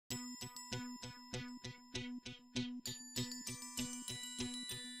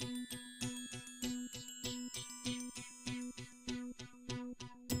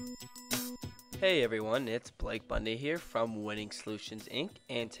Hey everyone, it's Blake Bundy here from Winning Solutions Inc.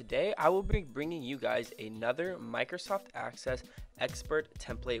 And today I will be bringing you guys another Microsoft Access Expert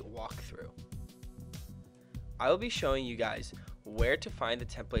Template walkthrough. I will be showing you guys where to find the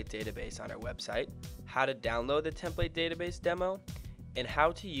template database on our website, how to download the template database demo, and how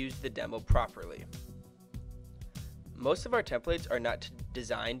to use the demo properly. Most of our templates are not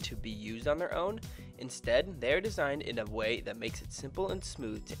designed to be used on their own. Instead, they are designed in a way that makes it simple and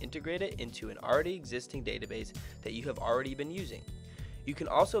smooth to integrate it into an already existing database that you have already been using. You can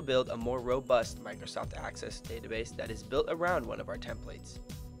also build a more robust Microsoft Access database that is built around one of our templates.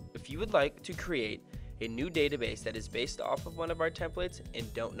 If you would like to create a new database that is based off of one of our templates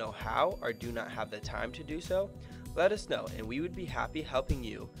and don't know how or do not have the time to do so, let us know and we would be happy helping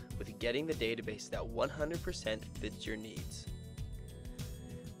you with getting the database that 100% fits your needs.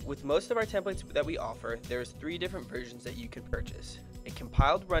 With most of our templates that we offer, there's 3 different versions that you can purchase. A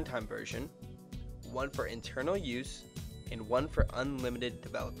compiled runtime version, one for internal use, and one for unlimited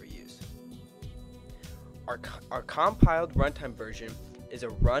developer use. Our compiled runtime version is a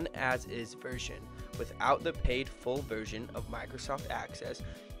run-as-is version without the paid full version of Microsoft Access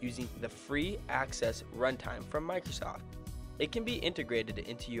using the free Access runtime from Microsoft. It can be integrated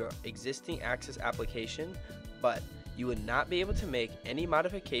into your existing Access application, but you would not be able to make any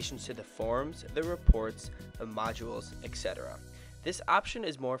modifications to the forms, the reports, the modules, etc. This option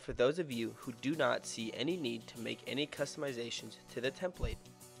is more for those of you who do not see any need to make any customizations to the template.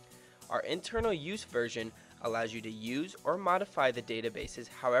 Our internal use version allows you to use or modify the databases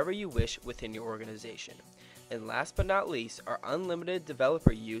however you wish within your organization. And last but not least, our unlimited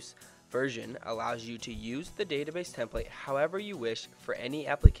developer use version allows you to use the database template however you wish for any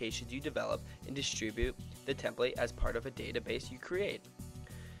applications you develop and distribute the template as part of a database you create.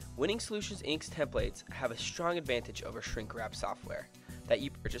 Winning Solutions Inc.'s templates have a strong advantage over shrink wrap software that you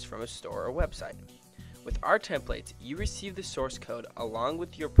purchase from a store or website. With our templates, you receive the source code along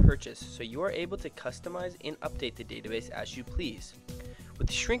with your purchase, so you are able to customize and update the database as you please. With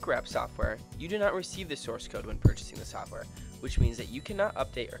shrink wrap software, you do not receive the source code when purchasing the software, which means that you cannot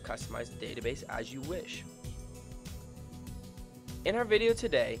update or customize the database as you wish. In our video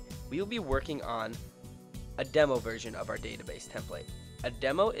today, we will be working on a demo version of our database template. A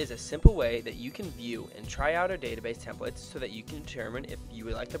demo is a simple way that you can view and try out our database templates so that you can determine if you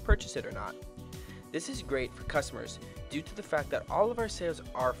would like to purchase it or not. This is great for customers due to the fact that all of our sales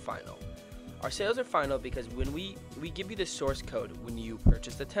are final. Our sales are final because when we give you the source code when you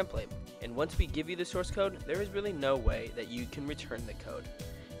purchase the template, and once we give you the source code, there is really no way that you can return the code.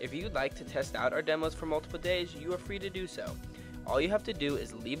 If you'd like to test out our demos for multiple days, you are free to do so. All you have to do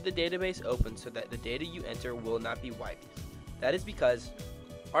is leave the database open so that the data you enter will not be wiped. That is because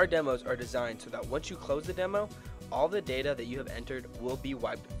our demos are designed so that once you close the demo, all the data that you have entered will be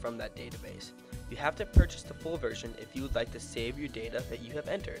wiped from that database. You have to purchase the full version if you would like to save your data that you have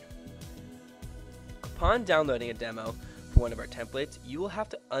entered. Upon downloading a demo for one of our templates, you will have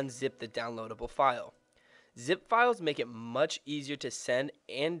to unzip the downloadable file. Zip files make it much easier to send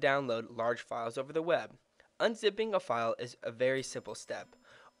and download large files over the web. Unzipping a file is a very simple step.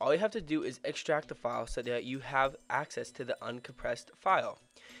 All you have to do is extract the file so that you have access to the uncompressed file.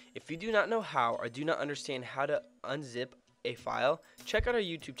 If you do not know how or do not understand how to unzip a file, check out our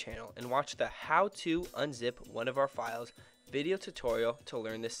YouTube channel and watch the How to Unzip One of Our Files video tutorial to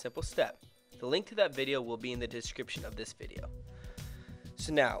learn this simple step. The link to that video will be in the description of this video.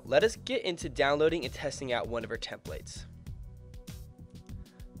 So now, let us get into downloading and testing out one of our templates.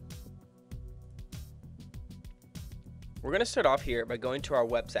 We're going to start off here by going to our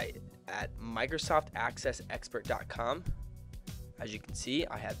website at MicrosoftAccessExpert.com. As you can see,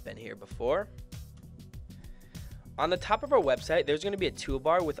 I have been here before. On the top of our website, there's going to be a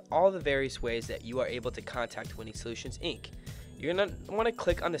toolbar with all the various ways that you are able to contact Winning Solutions Inc. You're going to want to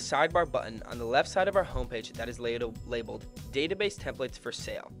click on the sidebar button on the left side of our homepage that is labeled Database Templates for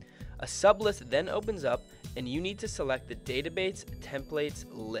Sale. A sublist then opens up and you need to select the Database Templates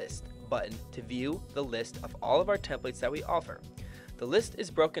List button to view the list of all of our templates that we offer. The list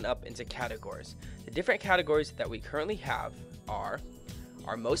is broken up into categories. The different categories that we currently have are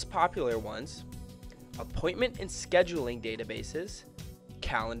our most popular ones, appointment and scheduling databases,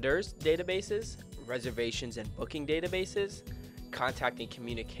 calendars databases, reservations and booking databases, contact and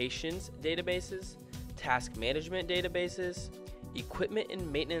communications databases, task management databases, equipment and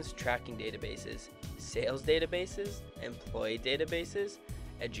maintenance tracking databases, sales databases, employee databases,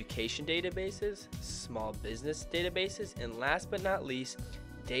 education databases, small business databases, and last but not least,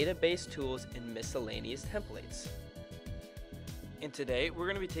 database tools and miscellaneous templates. And today we're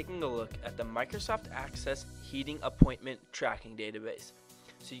going to be taking a look at the Microsoft Access Heating Appointment Tracking Database.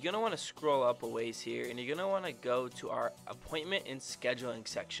 So you're going to want to scroll up a ways here, and you're going to want to go to our appointment and scheduling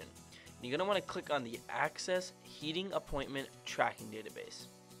section. And you're going to want to click on the Access Heating Appointment Tracking Database.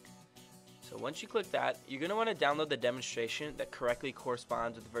 So once you click that, you're going to want to download the demonstration that correctly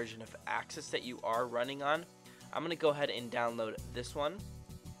corresponds with the version of Access that you are running on. I'm going to go ahead and download this one.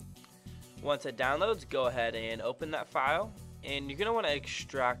 Once it downloads, go ahead and open that file, and you're going to want to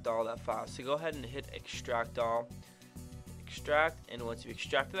extract all that file. So go ahead and hit extract all, extract, and once you've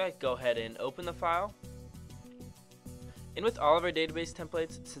extracted that, go ahead and open the file. And with all of our database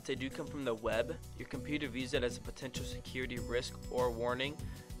templates, since they do come from the web, your computer views it as a potential security risk or warning.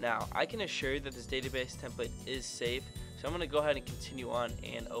 Now, I can assure you that this database template is safe, so I'm going to go ahead and continue on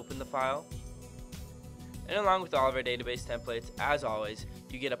and open the file. And along with all of our database templates, as always,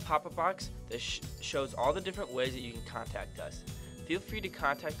 you get a pop-up box that shows all the different ways that you can contact us. Feel free to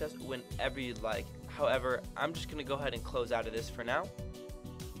contact us whenever you'd like. However, I'm just going to go ahead and close out of this for now.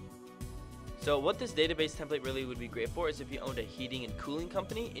 So what this database template really would be great for is if you owned a heating and cooling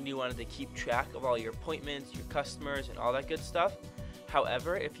company and you wanted to keep track of all your appointments, your customers, and all that good stuff.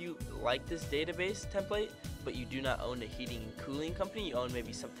 However, if you like this database template, but you do not own a heating and cooling company, you own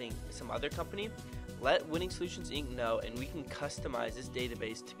maybe some other company, let Winning Solutions Inc. know, and we can customize this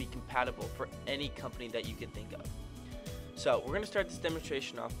database to be compatible for any company that you can think of. So we're going to start this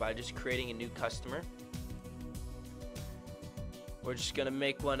demonstration off by just creating a new customer. We're just going to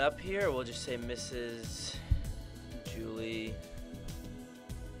make one up here. We'll just say Mrs. Julie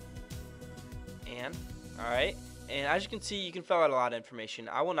Ann. Alright, and as you can see, you can fill out a lot of information.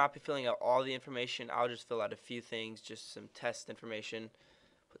 I will not be filling out all the information. I'll just fill out a few things, just some test information.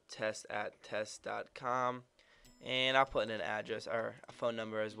 Put test@test.com, and I'll put in an address or a phone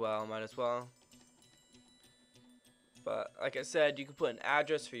number as well, might as well. But like I said, you can put an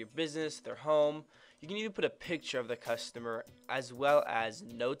address for your business, their home. You can even put a picture of the customer as well as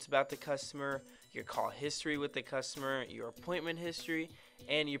notes about the customer, your call history with the customer, your appointment history,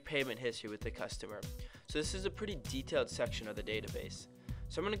 and your payment history with the customer. So this is a pretty detailed section of the database.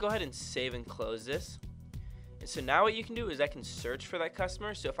 So I'm going to go ahead and save and close this. And so now what you can do is I can search for that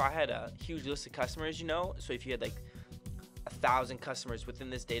customer. So if I had a huge list of customers, so if you had like 1,000 customers within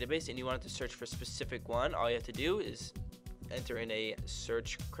this database and you wanted to search for a specific one, all you have to do is enter in a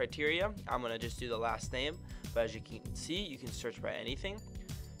search criteria. I'm going to just do the last name, but as you can see, you can search by anything.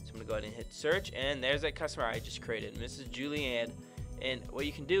 So I'm going to go ahead and hit search, and there's that customer I just created, Mrs. Julie Ann. And what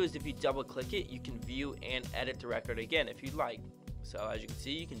you can do is if you double click it, you can view and edit the record again if you'd like. So as you can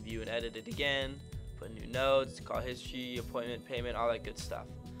see, you can view and edit it again, put new notes, call history, appointment, payment, all that good stuff.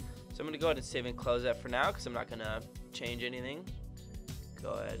 So I'm going to go ahead and save and close that for now because I'm not going to change anything.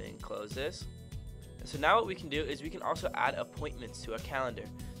 Go ahead and close this. And so now what we can do is we can also add appointments to our calendar.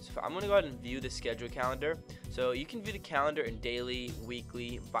 So I'm going to go ahead and view the schedule calendar. So you can view the calendar in daily,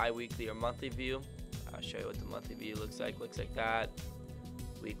 weekly, bi-weekly, or monthly view. I'll show you what the monthly view looks like. Looks like that.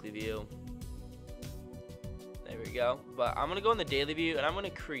 Weekly view. There we go. But I'm going to go in the daily view and I'm going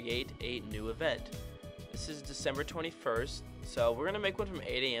to create a new event. This is December 21st. So we're going to make one from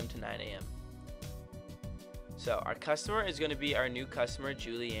 8 a.m. to 9 a.m. So our customer is going to be our new customer,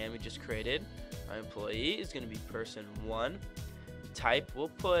 Julie Ann, we just created. Our employee is going to be person 1. Type, we'll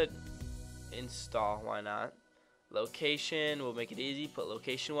put install, why not? Location, we'll make it easy, put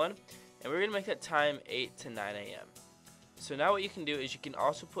location 1. And we're going to make that time 8 to 9 a.m. So now what you can do is you can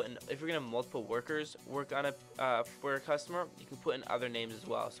also put in, if you're going to have multiple workers work on for a customer, you can put in other names as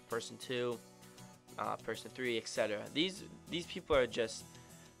well. So person 2, person 3, etc. These people are just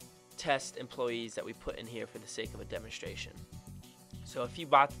test employees that we put in here for the sake of a demonstration. So if you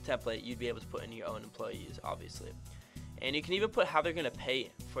bought the template, you'd be able to put in your own employees, obviously. And you can even put how they're going to pay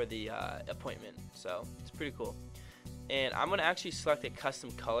for the appointment. So it's pretty cool. And I'm going to actually select a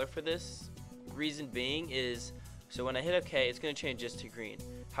custom color for this. Reason being is, so when I hit OK, it's going to change this to green.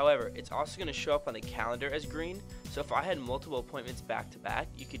 However, it's also going to show up on the calendar as green. So if I had multiple appointments back to back,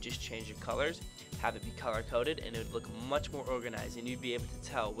 you could just change your colors, have it be color coded, and it would look much more organized, and you'd be able to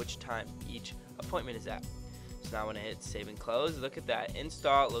tell which time each appointment is at. So now when I hit save and close, look at that,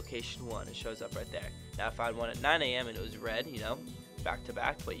 install location 1, it shows up right there. Now if I had one at 9 a.m. and it was red, back to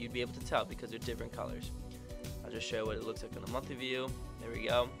back, but you'd be able to tell because they're different colors. I'll just show you what it looks like on the monthly view. There we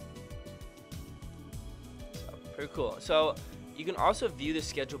go. So pretty cool. So you can also view the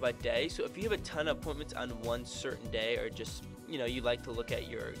schedule by day. So if you have a ton of appointments on one certain day, or just you like to look at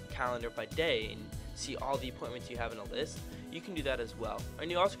your calendar by day and see all the appointments you have in a list, you can do that as well.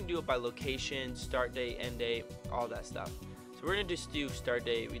 And you also can do it by location, start date, end date, all that stuff. So we're going to just do start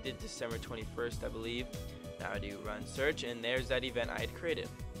date. We did December 21st, I believe. Now I do run search, and there's that event I had created.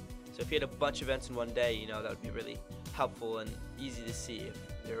 So if you had a bunch of events in one day, that would be really helpful and easy to see if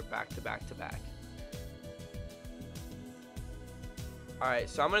they're back to back to back. Alright,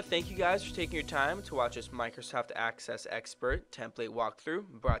 so I'm going to thank you guys for taking your time to watch this Microsoft Access Expert template walkthrough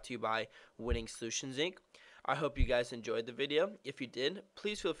brought to you by Winning Solutions Inc. I hope you guys enjoyed the video. If you did,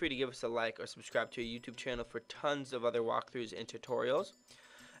 please feel free to give us a like or subscribe to our YouTube channel for tons of other walkthroughs and tutorials.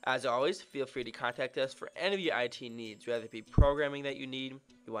 As always, feel free to contact us for any of your IT needs, whether it be programming that you need,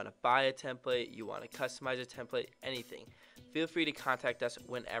 you want to buy a template, you want to customize a template, anything. Feel free to contact us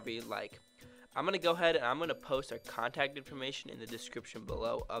whenever you like. I'm going to go ahead and I'm going to post our contact information in the description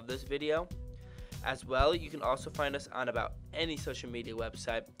below of this video. As well, you can also find us on about any social media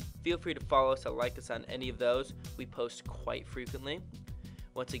website. Feel free to follow us or like us on any of those. We post quite frequently.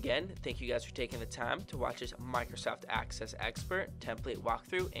 Once again, thank you guys for taking the time to watch this Microsoft Access Expert template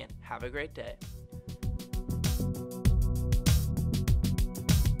walkthrough, and have a great day.